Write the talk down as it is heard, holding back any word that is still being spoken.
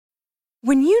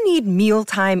When you need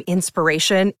mealtime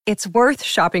inspiration, it's worth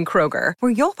shopping Kroger,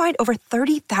 where you'll find over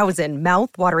 30,000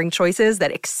 mouth-watering choices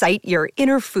that excite your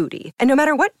inner foodie. And no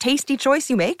matter what tasty choice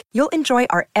you make, you'll enjoy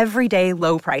our everyday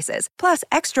low prices, plus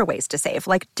extra ways to save,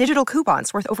 like digital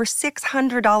coupons worth over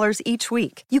 $600 each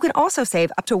week. You can also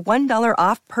save up to $1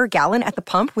 off per gallon at the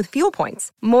pump with fuel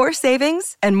points. More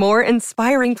savings and more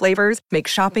inspiring flavors make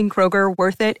shopping Kroger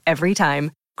worth it every time.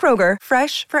 Kroger,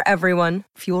 fresh for everyone.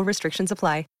 Fuel restrictions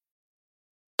apply.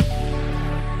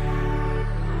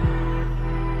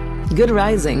 Good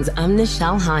risings, I'm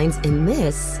Nichelle Hines, and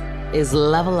this is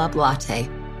Level Up Latte.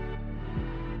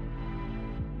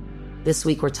 This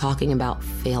week we're talking about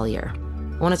failure.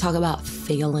 I want to talk about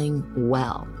failing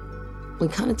well. We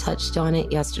kind of touched on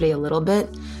it yesterday a little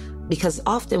bit, because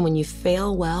often when you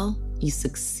fail well, you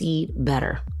succeed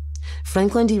better.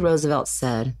 Franklin D. Roosevelt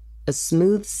said, "A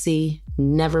smooth sea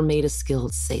never made a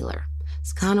skilled sailor."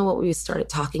 It's kind of what we started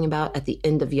talking about at the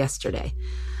end of yesterday.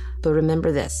 But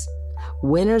remember this.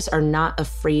 Winners are not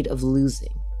afraid of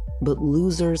losing, but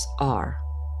losers are.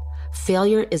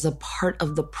 Failure is a part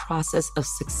of the process of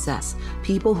success.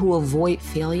 People who avoid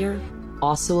failure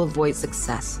also avoid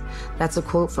success. That's a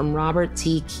quote from Robert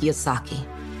T. Kiyosaki.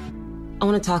 I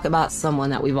want to talk about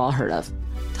someone that we've all heard of,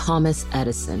 Thomas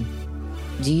Edison.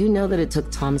 Do you know that it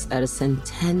took Thomas Edison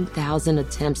 10,000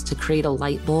 attempts to create a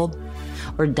light bulb?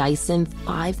 Or Dyson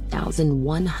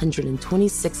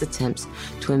 5,126 attempts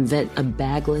to invent a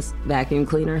bagless vacuum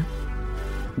cleaner?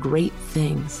 Great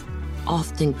things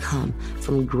often come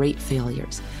from great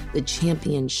failures. The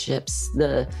championships,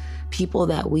 the people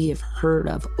that we have heard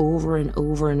of over and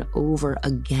over and over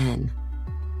again,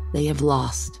 they have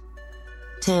lost.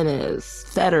 Tennis,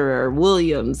 Federer,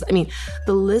 Williams. I mean,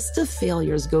 the list of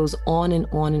failures goes on and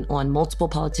on and on. Multiple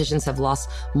politicians have lost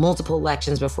multiple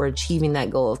elections before achieving that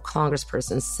goal of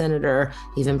congressperson, senator,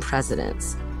 even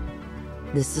presidents.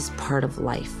 This is part of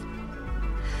life.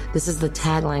 This is the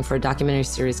tagline for a documentary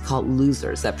series called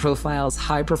Losers that profiles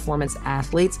high-performance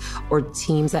athletes or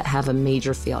teams that have a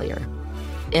major failure.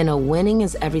 In a winning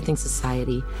is everything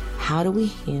society, how do we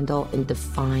handle and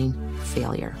define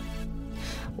failure?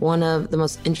 One of the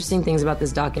most interesting things about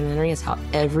this documentary is how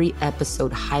every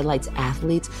episode highlights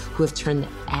athletes who have turned the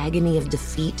agony of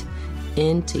defeat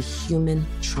into human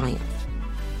triumph.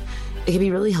 It can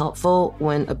be really helpful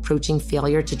when approaching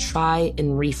failure to try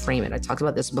and reframe it. I talked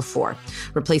about this before,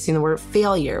 replacing the word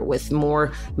failure with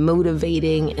more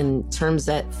motivating and terms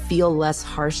that feel less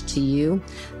harsh to you.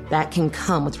 That can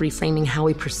come with reframing how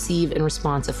we perceive and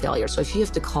respond to failure. So if you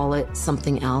have to call it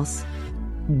something else,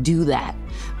 do that.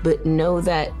 But know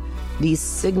that these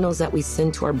signals that we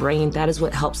send to our brain, that is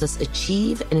what helps us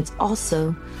achieve. And it's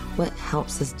also what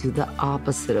helps us do the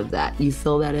opposite of that. You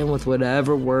fill that in with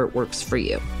whatever word works for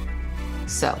you.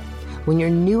 So when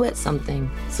you're new at something,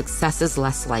 success is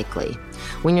less likely.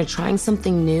 When you're trying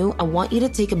something new, I want you to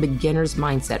take a beginner's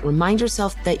mindset. Remind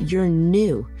yourself that you're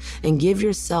new and give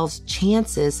yourselves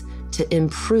chances to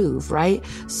improve, right?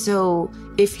 So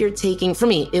if you're taking, for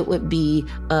me, it would be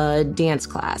a dance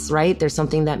class, right? There's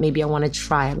something that maybe I want to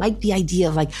try. I like the idea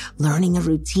of like learning a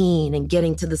routine and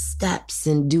getting to the steps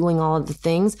and doing all of the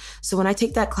things. So when I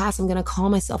take that class, I'm going to call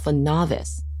myself a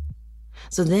novice.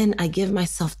 So then I give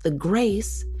myself the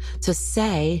grace to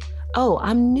say, oh,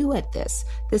 I'm new at this.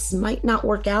 This might not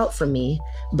work out for me,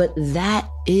 but that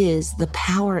is the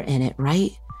power in it,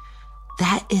 right?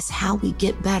 That is how we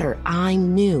get better.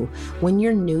 I'm new. When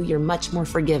you're new, you're much more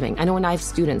forgiving. I know when I have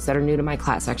students that are new to my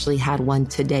class, I actually had one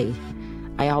today.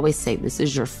 I always say, this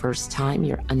is your first time,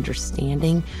 you're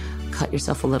understanding. Cut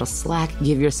yourself a little slack,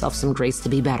 give yourself some grace to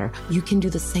be better. You can do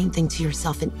the same thing to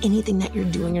yourself in anything that you're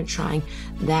doing or trying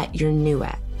that you're new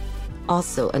at.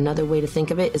 Also, another way to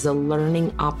think of it is a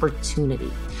learning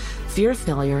opportunity. Fear of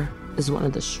failure is one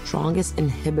of the strongest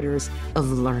inhibitors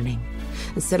of learning.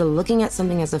 Instead of looking at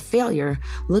something as a failure,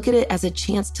 look at it as a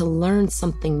chance to learn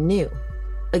something new.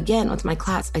 Again, with my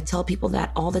class, I tell people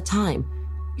that all the time.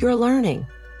 You're learning.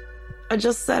 I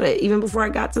just said it even before I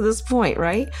got to this point,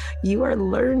 right? You are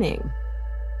learning.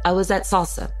 I was at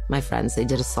salsa, my friends. They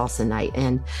did a salsa night,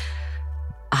 and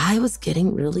I was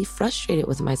getting really frustrated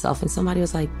with myself. And somebody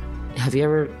was like, have you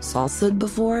ever salsa'd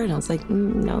before? And I was like,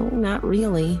 no, not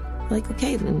really. Like,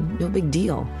 okay, then no big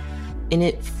deal. And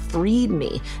it freed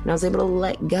me. And I was able to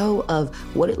let go of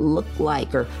what it looked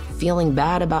like or feeling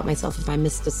bad about myself if I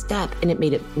missed a step. And it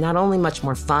made it not only much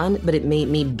more fun, but it made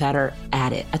me better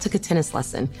at it. I took a tennis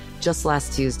lesson just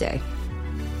last Tuesday.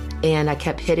 And I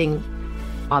kept hitting,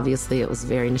 obviously it was a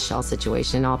very Nichelle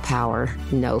situation, all power,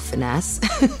 no finesse.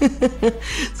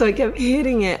 So I kept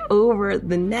hitting it over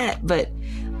the net. But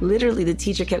literally the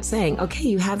teacher kept saying, okay,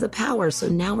 you have the power. So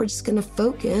now we're just going to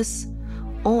focus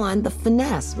on the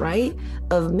finesse, right?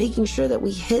 Of making sure that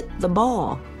we hit the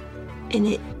ball. And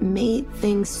it made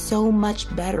things so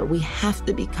much better. We have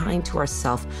to be kind to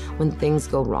ourselves when things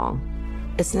go wrong.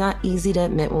 It's not easy to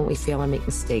admit when we fail and make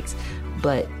mistakes,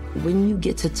 but when you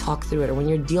get to talk through it, or when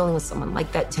you're dealing with someone like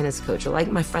that tennis coach, or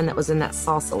like my friend that was in that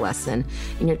salsa lesson,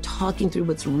 and you're talking through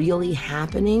what's really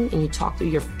happening, and you talk through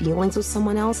your feelings with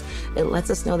someone else, it lets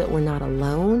us know that we're not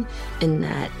alone, and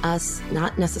that us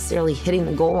not necessarily hitting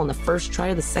the goal on the first try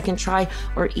or the second try,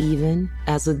 or even,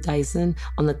 as with Dyson,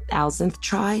 on the 1,000th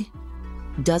try,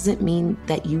 doesn't mean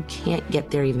that you can't get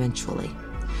there eventually.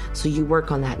 So you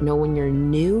work on that. Know when you're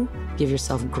new, give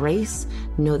yourself grace,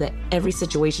 know that every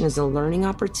situation is a learning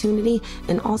opportunity,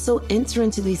 and also enter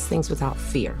into these things without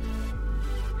fear.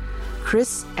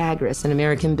 Chris Agris, an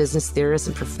American business theorist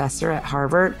and professor at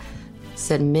Harvard,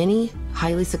 said many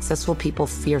highly successful people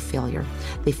fear failure.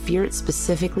 They fear it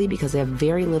specifically because they have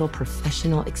very little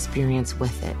professional experience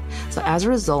with it. So as a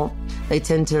result, they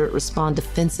tend to respond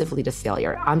defensively to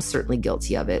failure. I'm certainly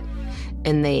guilty of it.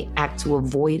 And they act to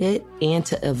avoid it and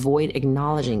to avoid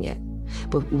acknowledging it.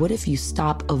 But what if you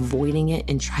stop avoiding it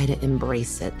and try to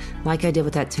embrace it? Like I did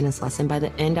with that tennis lesson. By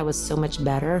the end, I was so much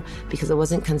better because I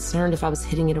wasn't concerned if I was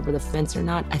hitting it over the fence or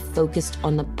not. I focused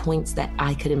on the points that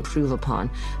I could improve upon.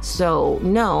 So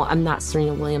no, I'm not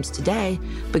Serena Williams today,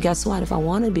 but guess what? If I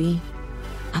want to be,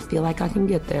 I feel like I can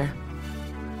get there.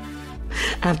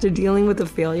 After dealing with a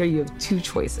failure, you have two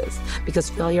choices, because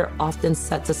failure often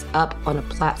sets us up on a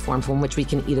platform from which we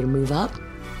can either move up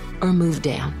or move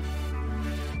down.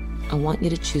 I want you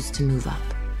to choose to move up.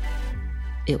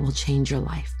 It will change your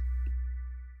life.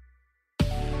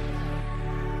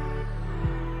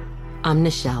 I'm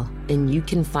Nichelle, and you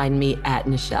can find me at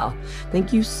Nichelle.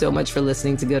 Thank you so much for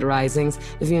listening to Good Risings.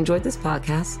 If you enjoyed this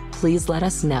podcast, please let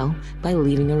us know by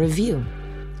leaving a review.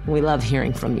 We love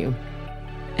hearing from you.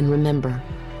 And remember,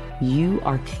 you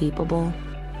are capable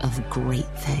of great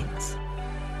things.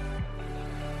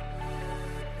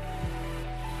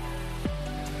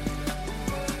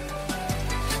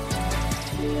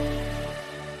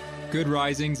 Good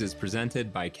Risings is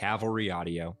presented by Cavalry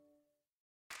Audio.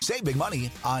 Save big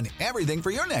money on everything for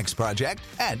your next project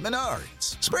at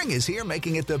Menards. Spring is here,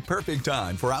 making it the perfect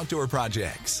time for outdoor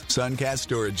projects. Suncast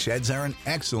storage sheds are an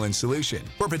excellent solution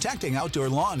for protecting outdoor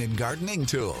lawn and gardening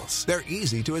tools. They're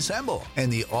easy to assemble,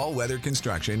 and the all-weather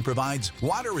construction provides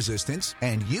water resistance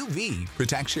and UV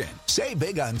protection. Save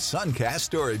big on Suncast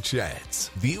storage sheds.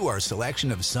 View our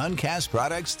selection of Suncast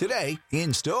products today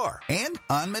in store and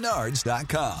on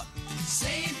Menards.com.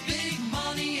 Save